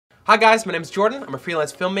Hi guys, my name is Jordan. I'm a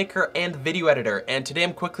freelance filmmaker and video editor, and today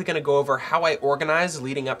I'm quickly going to go over how I organize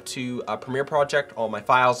leading up to a Premiere project, all my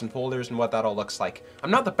files and folders and what that all looks like. I'm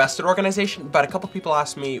not the best at organization, but a couple people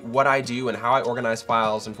asked me what I do and how I organize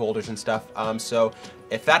files and folders and stuff, so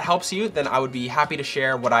if that helps you, then I would be happy to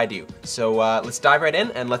share what I do. So let's dive right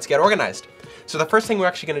in and let's get organized. So the first thing we're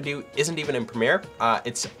actually going to do isn't even in Premiere,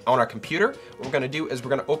 it's on our computer. What we're going to do is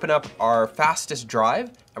we're going to open up our fastest drive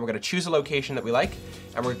and we're going to choose a location that we like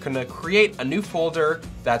and we're going to create a new folder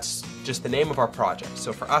that's just the name of our project.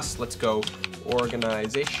 So for us, let's go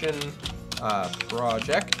organization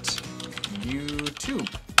project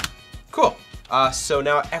YouTube. Cool. So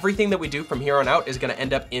now everything that we do from here on out is going to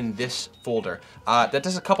end up in this folder. That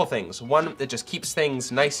does a couple things. One, it just keeps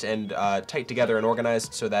things nice and tight together and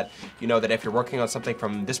organized so that you know that if you're working on something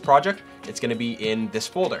from this project, it's going to be in this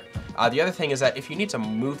folder. The other thing is that if you need to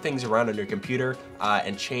move things around on your computer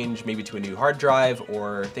and change maybe to a new hard drive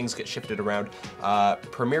or things get shifted around,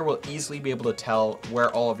 Premiere will easily be able to tell where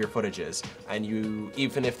all of your footage is. And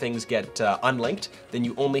even if things get unlinked, then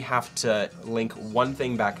you only have to link one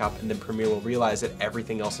thing back up and then Premiere will realize that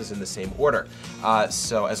everything else is in the same order.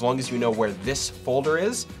 So as long as you know where this folder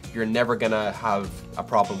is, you're never gonna have a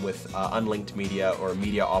problem with unlinked media or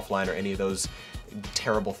media offline or any of those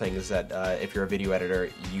terrible things that if you're a video editor,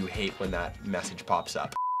 you hate when that message pops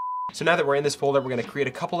up. So now that we're in this folder, we're gonna create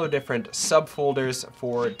a couple of different subfolders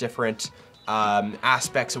for different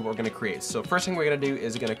aspects of what we're gonna create. So first thing we're gonna do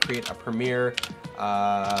is gonna create a Premiere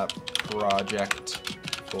project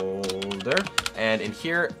folder, and in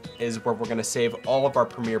here is where we're going to save all of our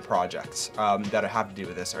Premiere projects that have to do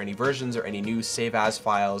with this, or any versions or any new save as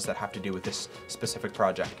files that have to do with this specific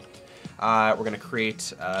project. We're going to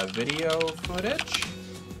create video footage.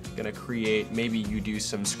 Going to create, maybe you do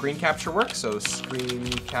some screen capture work, so screen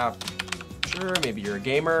capture, maybe you're a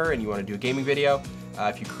gamer and you want to do a gaming video.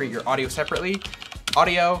 If you create your audio separately,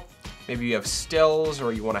 audio, maybe you have stills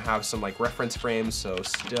or you want to have some like reference frames, so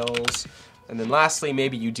stills. And then lastly,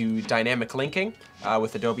 maybe you do dynamic linking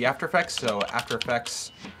with Adobe After Effects, so After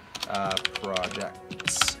Effects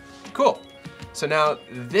projects. Cool. So now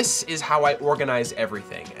this is how I organize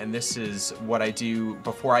everything, and this is what I do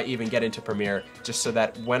before I even get into Premiere, just so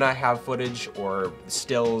that when I have footage or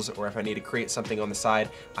stills or if I need to create something on the side,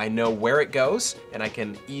 I know where it goes and I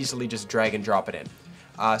can easily just drag and drop it in.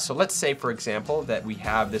 So let's say, for example, that we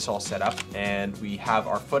have this all set up and we have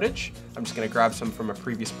our footage. I'm just going to grab some from a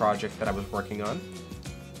previous project that I was working on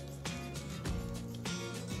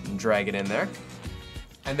and drag it in there.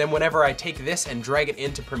 And then whenever I take this and drag it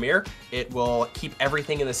into Premiere, it will keep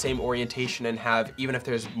everything in the same orientation and have, even if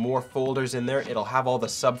there's more folders in there, it'll have all the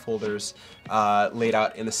subfolders laid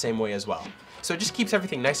out in the same way as well. So it just keeps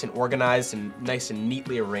everything nice and organized and nice and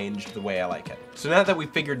neatly arranged the way I like it. So now that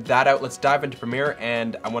we've figured that out, let's dive into Premiere,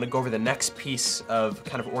 and I want to go over the next piece of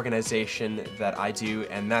kind of organization that I do,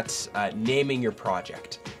 and that's naming your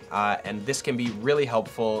project. And this can be really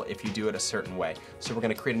helpful if you do it a certain way. So we're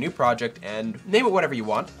going to create a new project and name it whatever you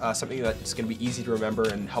want, something that's going to be easy to remember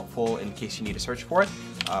and helpful in case you need to search for it.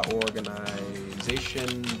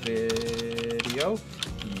 Organization video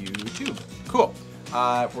YouTube. Cool.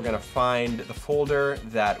 We're going to find the folder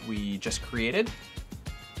that we just created,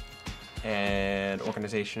 and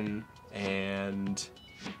organization and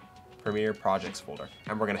Premiere projects folder,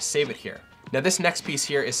 and we're going to save it here. Now this next piece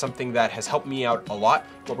here is something that has helped me out a lot.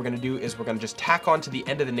 What we're going to do is we're going to just tack on to the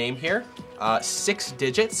end of the name here 6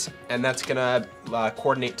 digits, and that's going to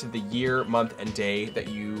coordinate to the year, month, and day that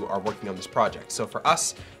you are working on this project. So for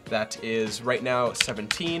us, that is right now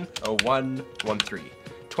 17/01/13.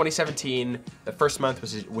 2017, the first month,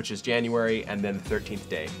 which is January, and then the 13th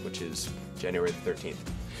day, which is January the 13th.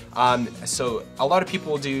 So a lot of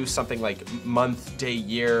people will do something like month, day,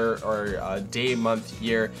 year, or day, month,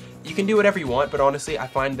 year. You can do whatever you want, but honestly, I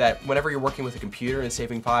find that whenever you're working with a computer and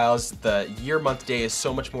saving files, the year, month, day is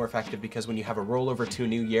so much more effective because when you have a rollover to a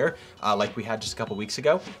new year, like we had just a couple weeks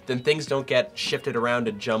ago, then things don't get shifted around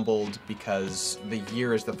and jumbled because the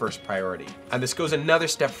year is the first priority. And this goes another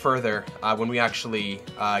step further when we actually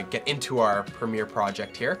get into our Premiere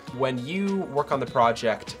project here. When you work on the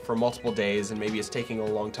project for multiple days and maybe it's taking a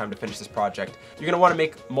long time to finish this project, you're going to want to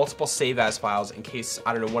make multiple save as files in case,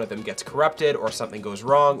 I don't know, one of them gets corrupted or something goes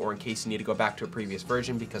wrong, or in case you need to go back to a previous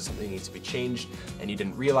version because something needs to be changed and you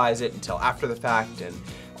didn't realize it until after the fact, and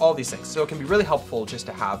all these things. So it can be really helpful just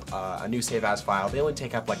to have a new save as file. They only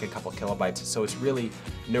take up like a couple kilobytes, so it's really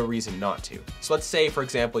no reason not to. So let's say, for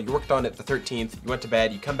example, you worked on it the 13th, you went to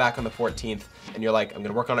bed, you come back on the 14th, and you're like, I'm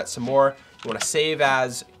gonna work on it some more. You wanna save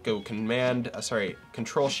as, go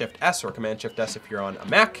Control Shift S or Command Shift S if you're on a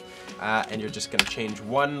Mac, and you're just gonna change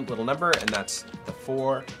one little number, and that's the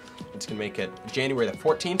 4. It's gonna make it January the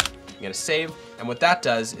 14th. I'm gonna save, and what that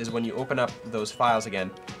does is when you open up those files again,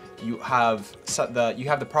 you have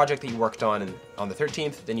the project that you worked on the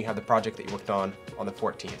 13th, then you have the project that you worked on the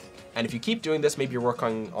 14th. And if you keep doing this, maybe you're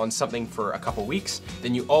working on something for a couple weeks,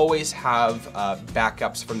 then you always have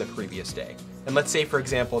backups from the previous day. And let's say, for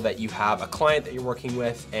example, that you have a client that you're working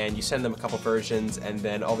with and you send them a couple versions, and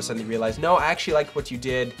then all of a sudden you realize, no, I actually liked what you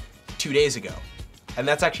did 2 days ago. And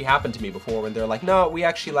that's actually happened to me before when they're like, no, we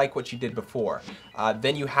actually like what you did before.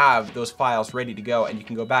 Then you have those files ready to go and you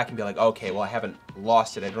can go back and be like, okay, well, I haven't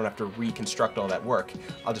lost it. I don't have to reconstruct all that work.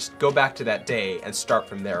 I'll just go back to that day and start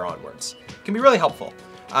from there onwards. It can be really helpful.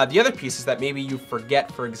 The other piece is that maybe you forget,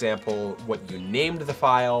 for example, what you named the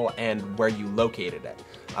file and where you located it.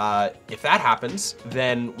 If that happens,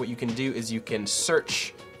 then what you can do is you can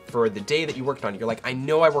search for the day that you worked on it. You're like, I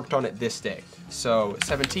know I worked on it this day. So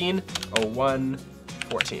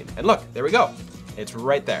 17/01/14. And look, there we go. It's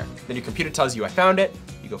right there. Then your computer tells you I found it.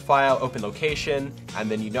 You go File, Open Location,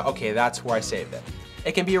 and then you know, okay, that's where I saved it.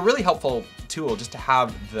 It can be a really helpful tool just to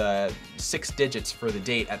have the 6 digits for the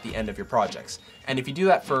date at the end of your projects. And if you do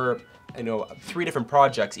that for 3 different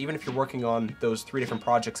projects, even if you're working on those 3 different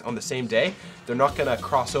projects on the same day, they're not gonna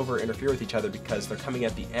cross over or interfere with each other because they're coming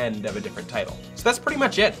at the end of a different title. So that's pretty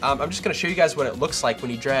much it. I'm just gonna show you guys what it looks like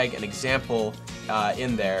when you drag an example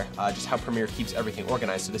in there, just how Premiere keeps everything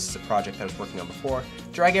organized. So this is a project I was working on before.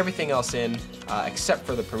 Drag everything else in, except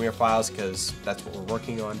for the Premiere files, because that's what we're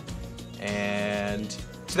working on. And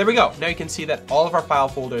so there we go. Now you can see that all of our file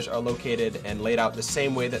folders are located and laid out the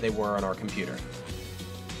same way that they were on our computer.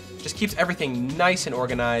 Just keeps everything nice and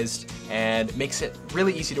organized and makes it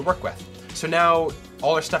really easy to work with. So now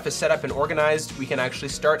all our stuff is set up and organized, we can actually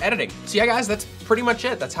start editing. So yeah guys, that's pretty much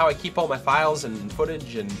it. That's how I keep all my files and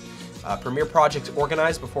footage and Premiere projects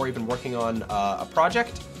organized before even working on a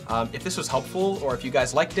project. If this was helpful, or if you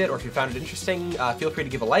guys liked it, or if you found it interesting, feel free to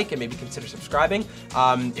give a like and maybe consider subscribing.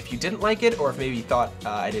 If you didn't like it, or if maybe you thought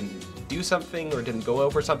I didn't do something or didn't go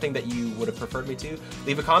over something that you would have preferred me to,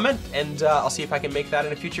 leave a comment and I'll see if I can make that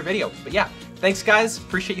in a future video. But yeah, thanks guys,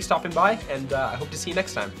 appreciate you stopping by, and I hope to see you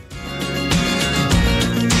next time.